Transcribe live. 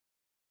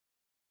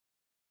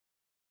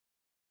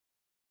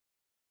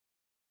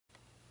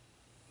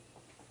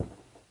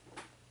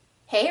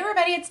Hey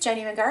everybody, it's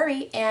Jenny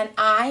McGarvey, and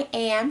I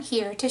am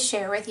here to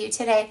share with you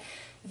today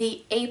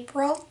the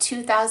April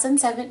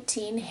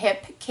 2017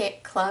 Hip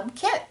Kit Club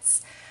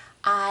kits.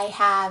 I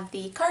have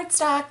the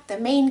cardstock, the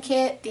main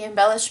kit, the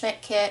embellishment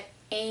kit,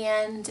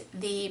 and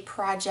the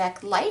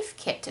Project Life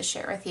kit to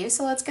share with you.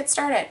 So let's get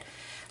started.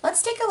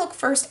 Let's take a look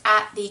first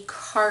at the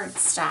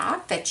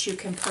cardstock that you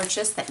can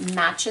purchase that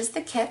matches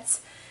the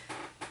kits.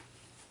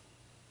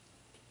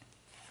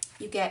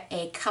 You get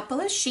a couple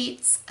of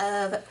sheets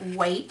of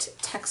white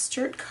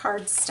textured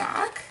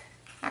cardstock.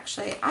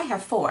 Actually, I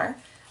have 4.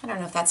 I don't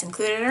know if that's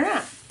included or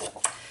not.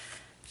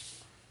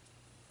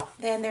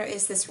 Then there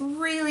is this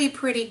really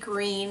pretty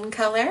green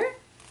color.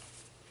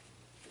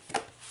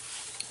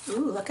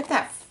 Ooh, look at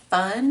that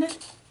fun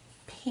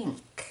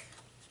pink.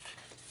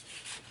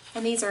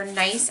 And these are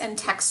nice and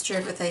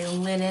textured with a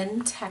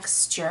linen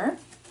texture.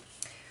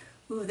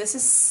 Ooh, this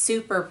is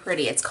super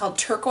pretty. It's called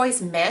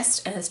Turquoise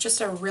Mist, and it's just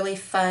a really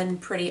fun,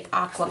 pretty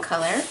aqua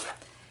color.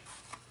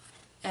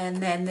 And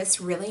then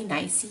this really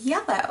nice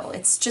yellow.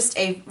 It's just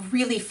a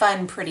really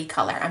fun, pretty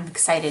color. I'm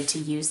excited to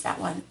use that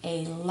one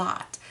a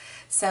lot.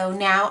 So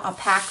now I'll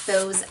pack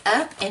those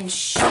up and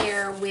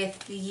share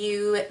with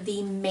you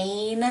the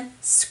main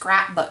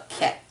scrapbook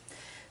kit.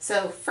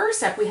 So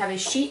first up, we have a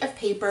sheet of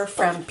paper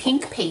from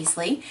Pink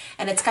Paisley,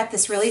 and it's got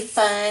this really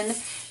fun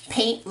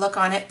paint look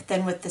on it, but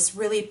then with this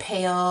really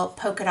pale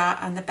polka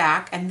dot on the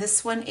back. And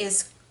this one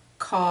is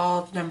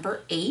called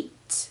number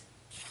 8.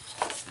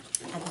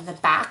 And then the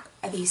back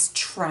are these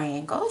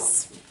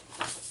triangles.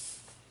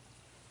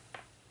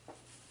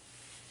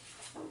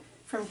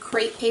 From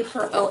Crepe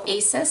Paper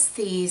Oasis,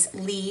 these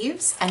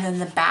leaves, and then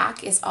the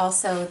back is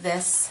also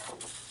this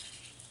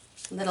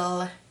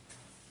little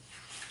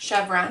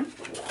chevron.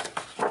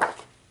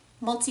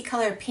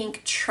 Multicolor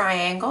pink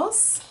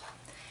triangles.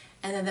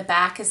 And then the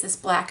back is this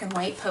black and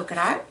white polka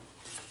dot.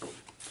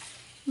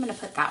 I'm going to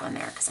put that one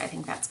there because I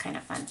think that's kind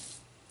of fun.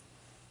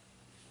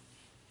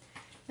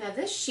 Now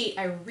this sheet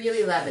I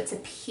really love. It's a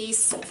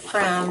piece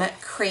from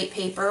Crepe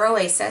Paper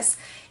Oasis.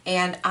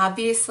 And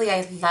obviously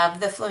I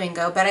love the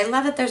flamingo, but I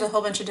love that there's a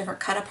whole bunch of different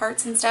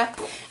cut-aparts and stuff.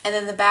 And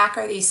then the back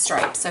are these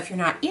stripes. So if you're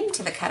not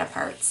into the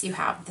cut-aparts, you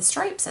have the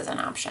stripes as an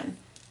option.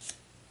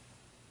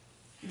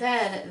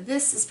 Then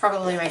this is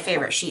probably my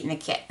favorite sheet in the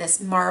kit,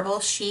 this marble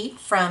sheet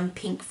from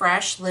Pink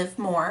Fresh Live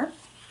More.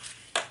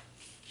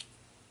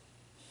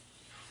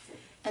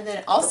 And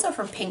then also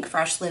from Pink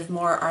Fresh Live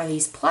More are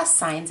these plus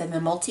signs and the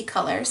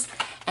multicolors.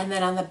 And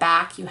then on the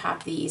back you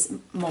have these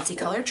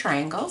multicolored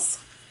triangles.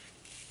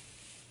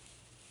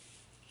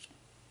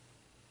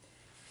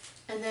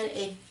 And then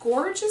a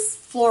gorgeous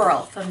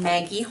floral from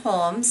Maggie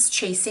Holmes,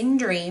 Chasing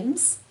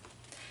Dreams.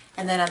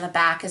 And then on the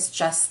back is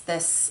just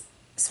this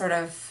sort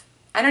of,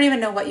 I don't even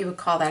know what you would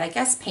call that. I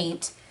guess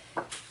paint.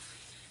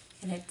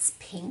 And it's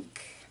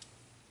pink.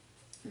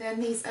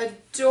 Then these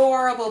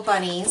adorable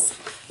bunnies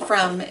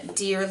from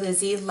Dear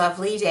Lizzie,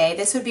 Lovely Day.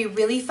 This would be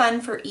really fun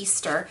for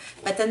Easter.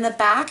 But then the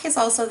back is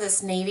also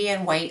this navy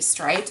and white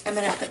striped. I'm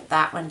going to put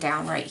that one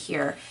down right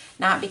here.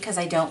 Not because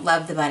I don't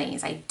love the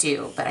bunnies. I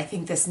do. But I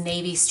think this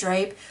navy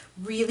stripe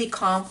really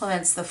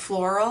complements the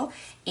floral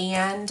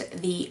and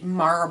the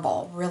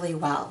marble really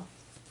well.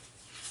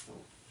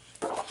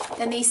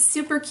 Then these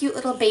super cute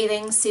little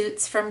bathing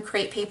suits from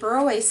Crepe Paper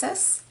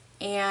Oasis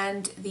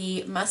and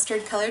the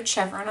mustard colored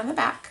chevron on the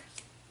back.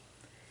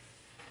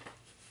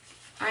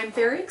 I'm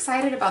very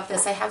excited about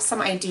this. I have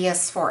some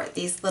ideas for it.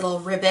 These little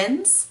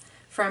ribbons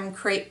from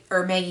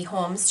Maggie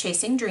Holmes,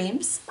 Chasing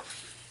Dreams.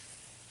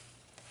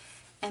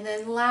 And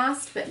then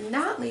last but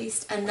not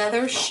least,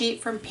 another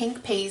sheet from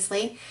Pink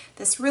Paisley.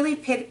 This really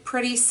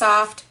pretty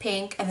soft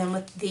pink, and then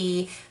with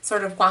the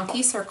sort of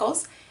wonky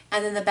circles.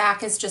 And then the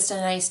back is just a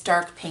nice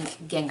dark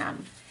pink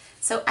gingham.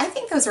 So I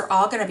think those are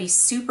all going to be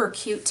super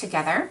cute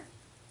together.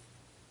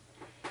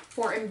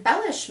 For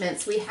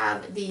embellishments, we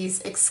have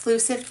these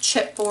exclusive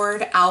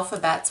chipboard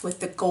alphabets with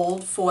the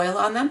gold foil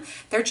on them.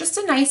 They're just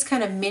a nice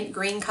kind of mint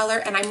green color,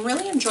 and I'm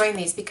really enjoying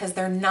these because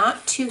they're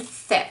not too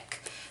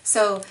thick.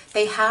 So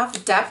they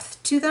have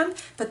depth to them,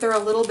 but they're a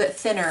little bit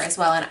thinner as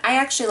well. And I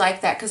actually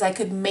like that because I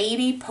could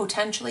maybe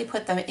potentially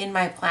put them in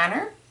my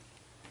planner.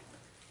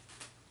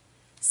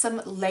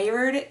 Some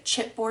layered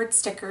chipboard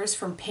stickers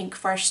from Pink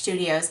Fresh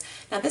Studios.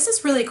 Now this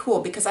is really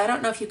cool because I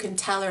don't know if you can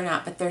tell or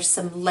not, but there's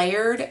some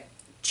layered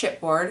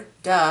chipboard,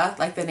 duh,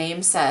 like the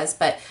name says,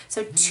 but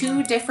so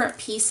 2 different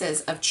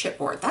pieces of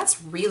chipboard.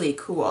 That's really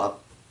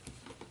cool.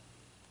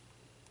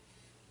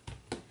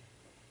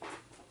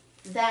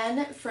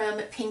 Then from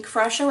Pink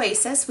Fresh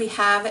Oasis, we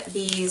have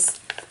these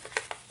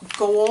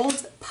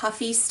gold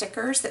puffy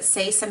stickers that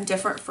say some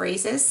different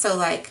phrases. So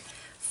like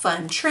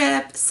fun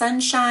trip,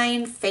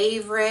 sunshine,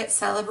 favorite,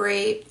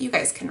 celebrate. You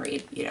guys can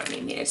read. You don't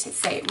need me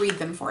to read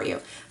them for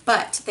you.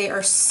 But they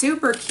are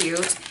super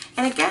cute.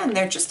 And again,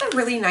 they're just a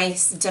really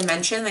nice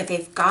dimension. Like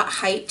they've got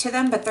height to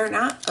them, but they're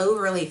not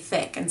overly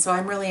thick. And so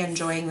I'm really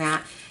enjoying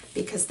that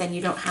because then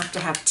you don't have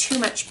to have too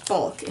much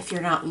bulk if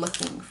you're not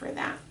looking for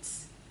that.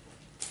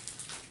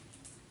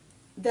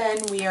 Then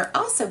we are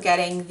also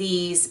getting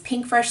these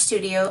Pink Fresh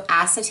Studio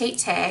acetate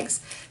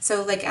tags.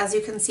 So like as you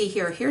can see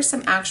here, here's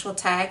some actual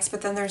tags,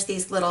 but then there's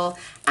these little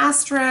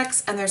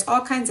asterisks and there's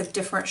all kinds of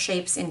different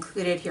shapes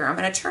included here. I'm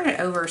going to turn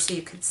it over so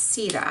you can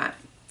see that.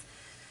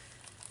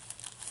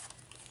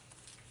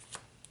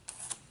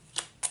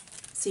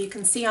 So you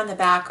can see on the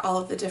back all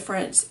of the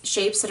different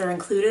shapes that are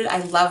included. I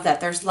love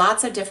that. There's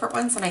lots of different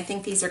ones, and I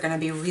think these are going to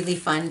be really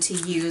fun to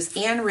use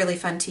and really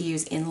fun to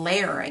use in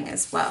layering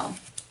as well.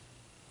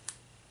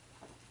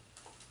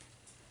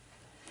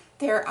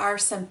 There are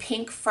some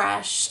Pink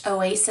Fresh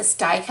Oasis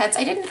die cuts.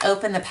 I didn't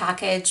open the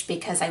package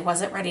because I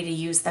wasn't ready to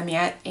use them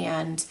yet,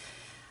 and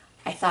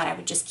I thought I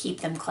would just keep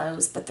them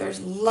closed, but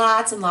there's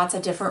lots and lots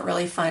of different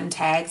really fun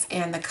tags,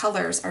 and the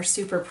colors are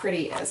super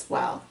pretty as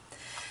well.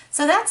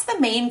 So that's the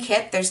main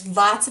kit. There's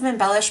lots of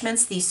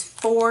embellishments, these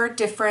 4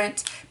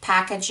 different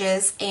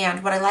packages,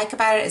 and what I like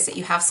about it is that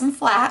you have some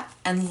flat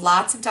and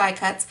lots of die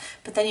cuts,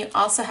 but then you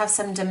also have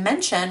some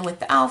dimension with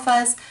the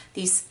alphas,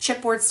 these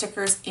chipboard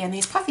stickers, and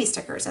these puffy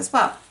stickers as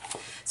well.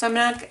 So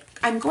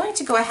I'm going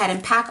to go ahead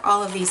and pack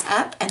all of these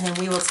up, and then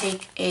we will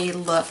take a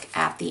look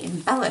at the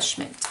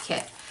embellishment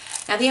kit.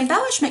 Now the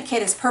embellishment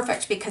kit is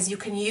perfect because you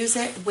can use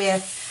it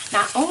with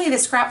not only the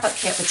scrapbook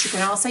kit, but you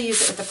can also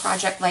use it with the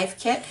Project Life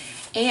kit.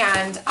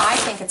 And I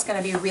think it's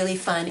going to be really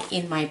fun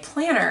in my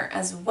planner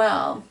as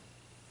well.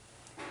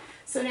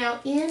 So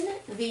now in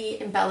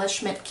the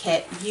embellishment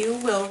kit, you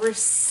will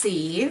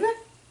receive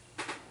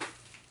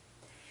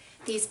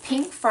these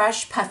Pink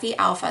Fresh Puffy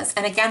Alphas.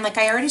 And again, like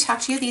I already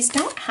talked to you, these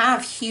don't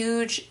have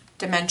huge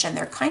dimension.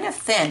 They're kind of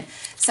thin.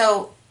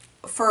 So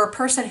for a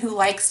person who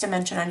likes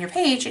dimension on your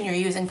page and you're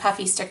using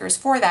puffy stickers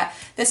for that,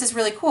 this is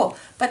really cool.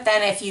 But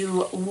then if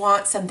you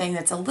want something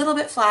that's a little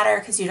bit flatter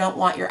because you don't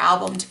want your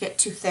album to get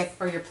too thick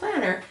for your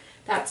planner,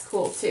 that's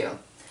cool too.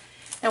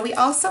 Now we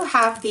also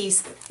have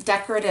these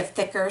decorative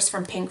thickers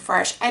from Pink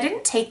Fresh. I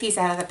didn't take these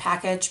out of the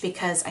package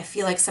because I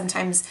feel like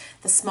sometimes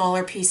the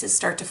smaller pieces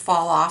start to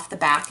fall off the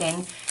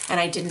backing, and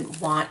I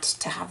didn't want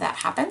to have that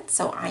happen,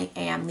 so I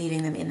am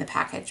leaving them in the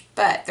package.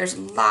 But there's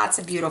lots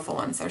of beautiful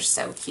ones. They're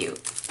so cute.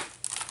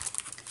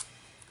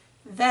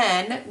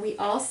 Then we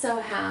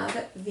also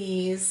have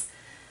these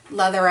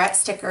leatherette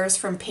stickers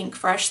from Pink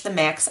Fresh The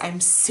Mix.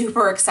 I'm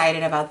super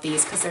excited about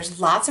these because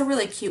there's lots of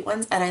really cute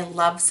ones, and I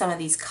love some of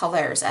these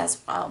colors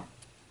as well.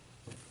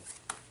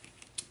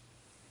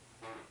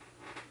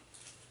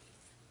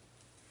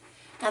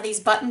 Now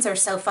these buttons are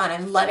so fun.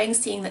 I'm loving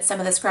seeing that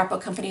some of the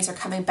scrapbook companies are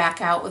coming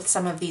back out with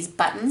some of these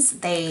buttons.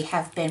 They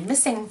have been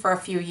missing for a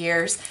few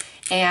years,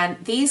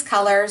 and these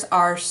colors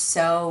are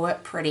so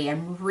pretty.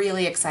 I'm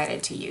really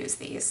excited to use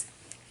these.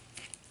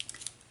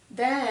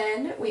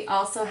 Then we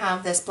also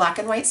have this black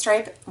and white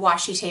stripe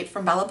washi tape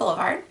from Bella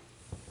Boulevard.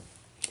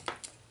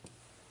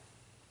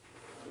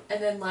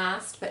 And then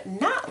last but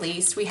not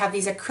least, we have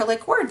these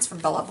acrylic words from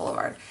Bella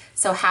Boulevard.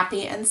 So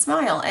happy and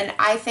smile. And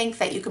I think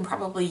that you can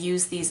probably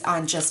use these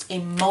on just a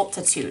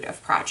multitude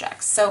of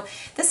projects. So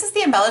this is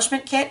the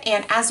embellishment kit.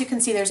 And as you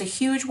can see, there's a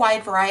huge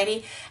wide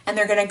variety, and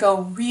they're gonna go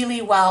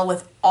really well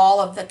with all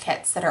of the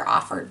kits that are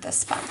offered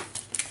this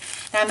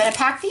month. Now I'm gonna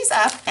pack these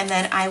up, and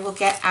then I will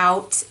get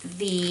out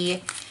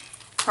the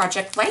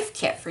Project Life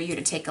kit for you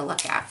to take a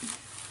look at.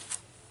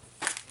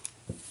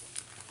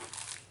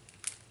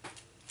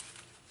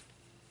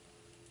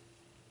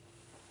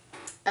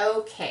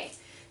 Okay,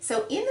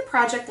 so in the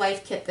Project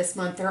Life kit this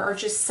month, there are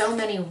just so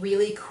many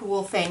really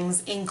cool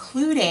things,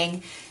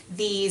 including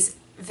these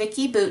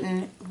Vicki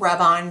Boutin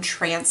rub-on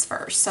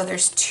transfers. So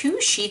there's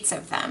 2 sheets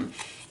of them,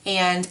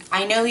 and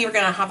I know you're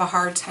gonna have a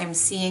hard time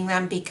seeing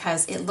them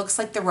because it looks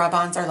like the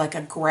rub-ons are like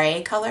a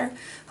gray color.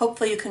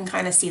 Hopefully you can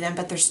kind of see them,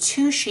 but there's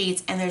 2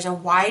 sheets, and there's a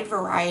wide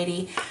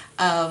variety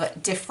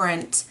of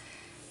different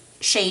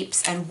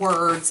shapes and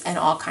words and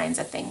all kinds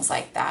of things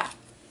like that.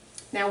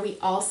 Now we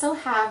also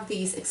have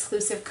these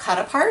exclusive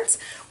cut-aparts,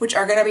 which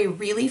are gonna be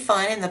really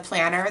fun in the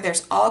planner.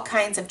 There's all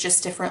kinds of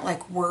just different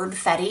like word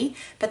fetty,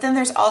 but then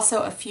there's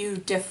also a few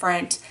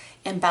different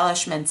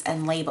embellishments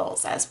and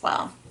labels as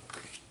well.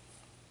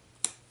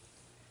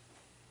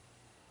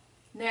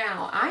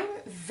 Now, I'm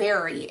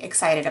very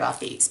excited about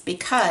these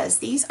because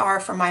these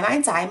are from My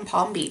Mind's Eye in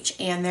Palm Beach,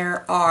 and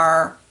there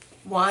are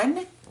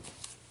 1,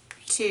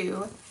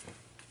 2,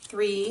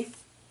 3,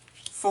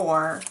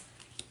 4,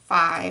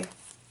 5,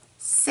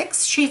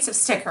 6 sheets of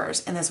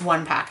stickers in this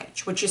one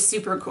package, which is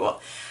super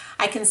cool.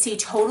 I can see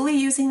totally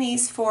using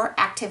these for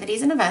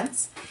activities and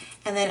events,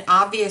 and then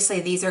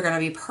obviously these are going to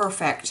be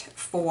perfect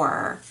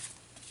for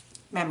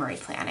memory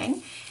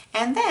planning.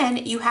 And then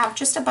you have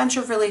just a bunch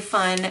of really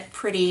fun,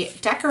 pretty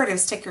decorative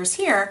stickers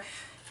here.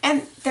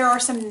 And there are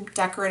some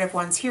decorative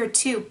ones here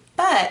too,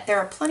 but there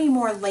are plenty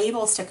more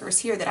label stickers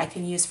here that I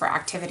can use for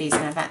activities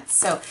and events.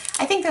 So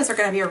I think those are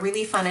going to be a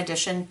really fun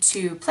addition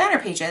to planner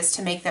pages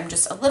to make them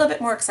just a little bit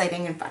more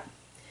exciting and fun.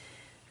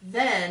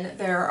 Then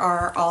there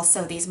are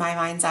also these My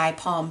Mind's Eye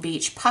Palm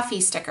Beach puffy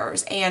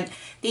stickers, and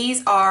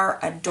these are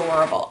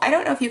adorable. I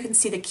don't know if you can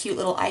see the cute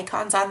little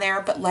icons on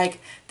there, but like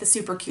the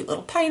super cute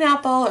little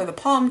pineapple or the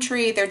palm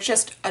tree, they're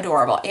just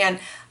adorable. And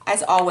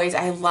As always,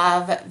 I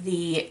love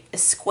the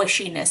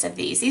squishiness of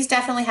these. These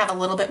definitely have a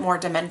little bit more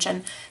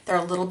dimension. They're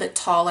a little bit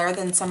taller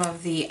than some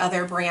of the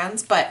other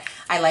brands, but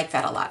I like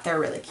that a lot. They're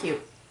really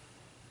cute.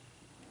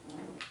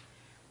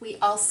 We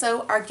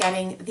also are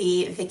getting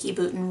the Vicki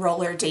Boutin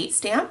roller date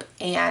stamp,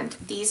 and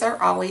these are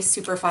always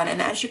super fun.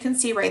 And as you can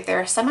see right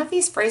there, some of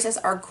these phrases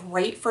are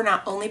great for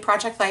not only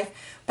project life,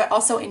 but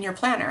also in your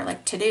planner,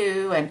 like to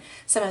do and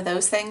some of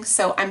those things.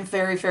 So I'm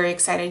very, very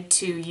excited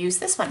to use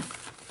this one.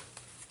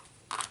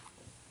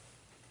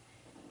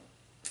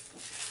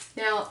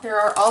 Now, there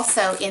are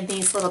also in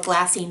these little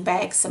glassine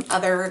bags some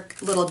other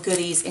little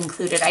goodies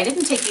included. I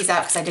didn't take these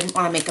out because I didn't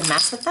want to make a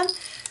mess with them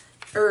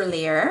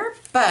earlier,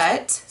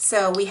 but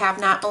so we have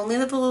not only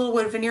the little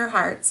wood veneer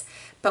hearts,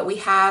 but we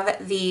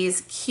have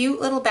these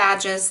cute little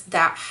badges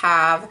that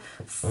have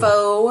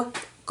faux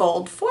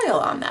gold foil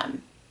on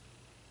them.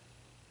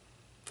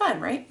 Fun,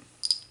 right?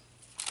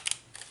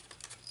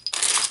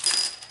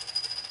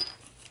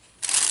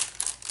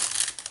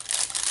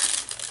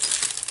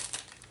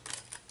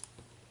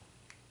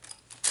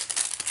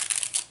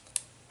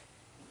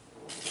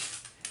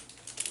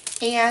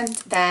 And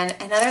then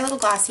another little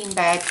glassine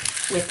bag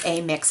with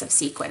a mix of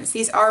sequins.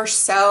 These are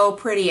so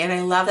pretty, and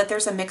I love that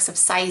there's a mix of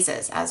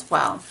sizes as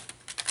well.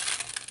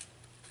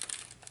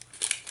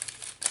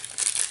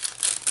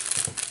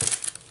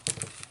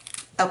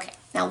 Okay,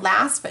 now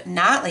last but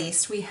not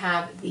least, we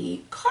have the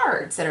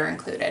cards that are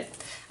included.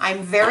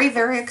 I'm very,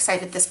 very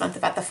excited this month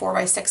about the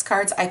 4x6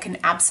 cards. I can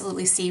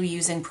absolutely see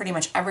using pretty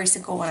much every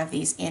single one of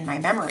these in my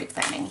memory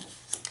planning.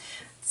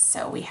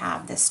 So we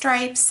have the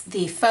stripes,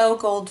 the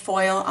faux gold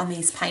foil on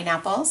these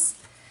pineapples,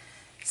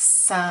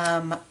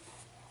 some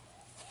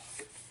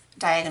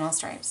diagonal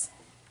stripes.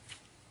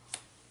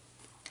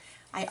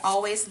 I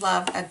always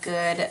love a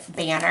good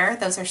banner.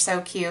 Those are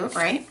so cute,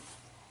 right?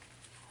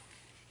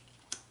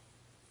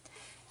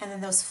 And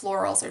then those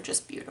florals are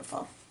just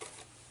beautiful.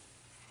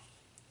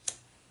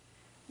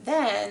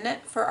 Then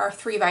for our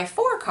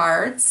 3x4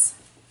 cards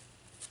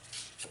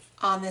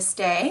on this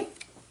day,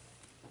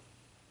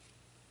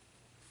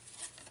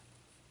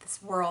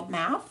 world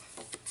map,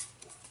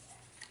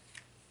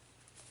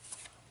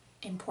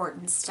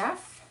 important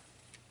stuff,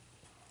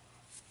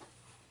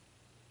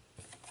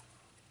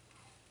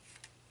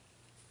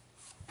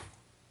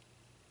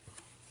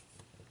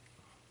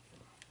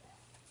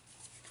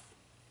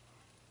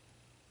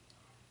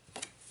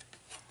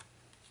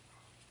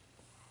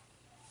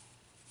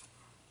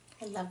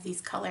 I love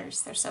these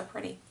colors, they're so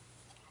pretty.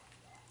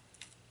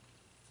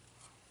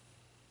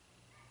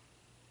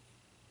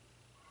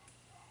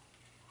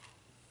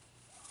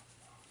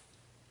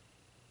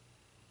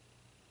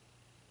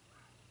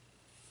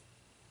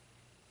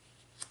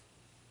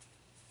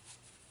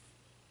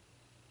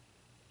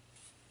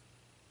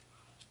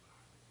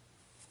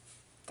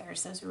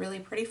 There's those really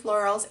pretty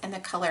florals, and the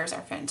colors are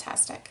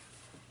fantastic.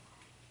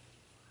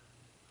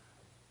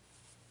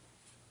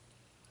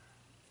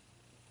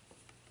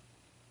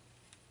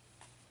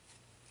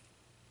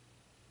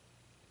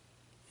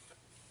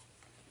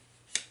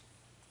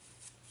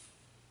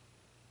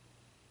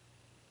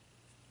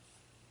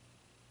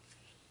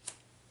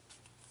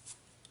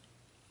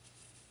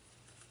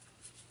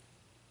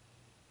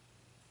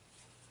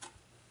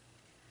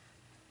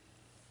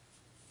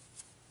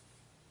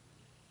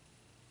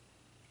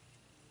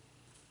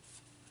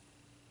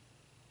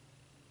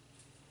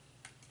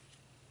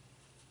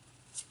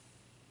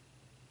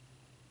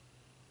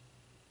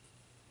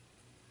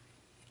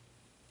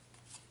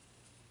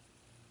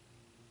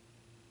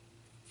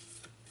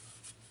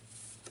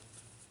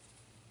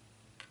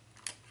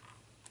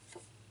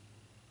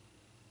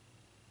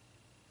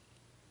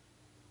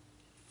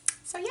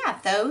 So yeah,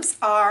 those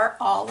are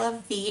all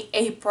of the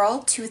April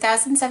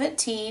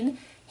 2017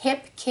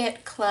 Hip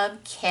Kit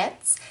Club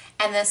kits.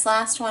 And this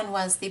last one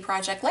was the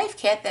Project Life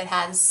kit that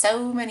has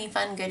so many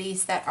fun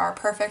goodies that are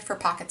perfect for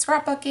pocket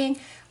scrapbooking,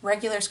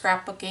 regular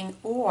scrapbooking,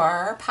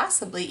 or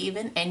possibly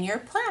even in your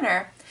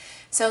planner.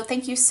 So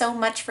thank you so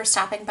much for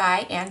stopping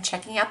by and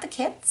checking out the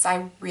kits.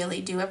 I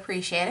really do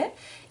appreciate it.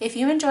 If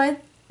you enjoyed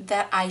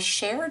that I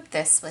shared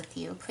this with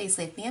you, please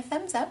leave me a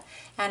thumbs up.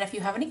 And if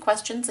you have any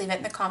questions, leave it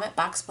in the comment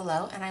box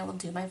below and I will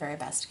do my very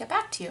best to get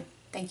back to you.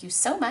 Thank you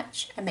so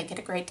much and make it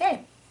a great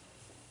day.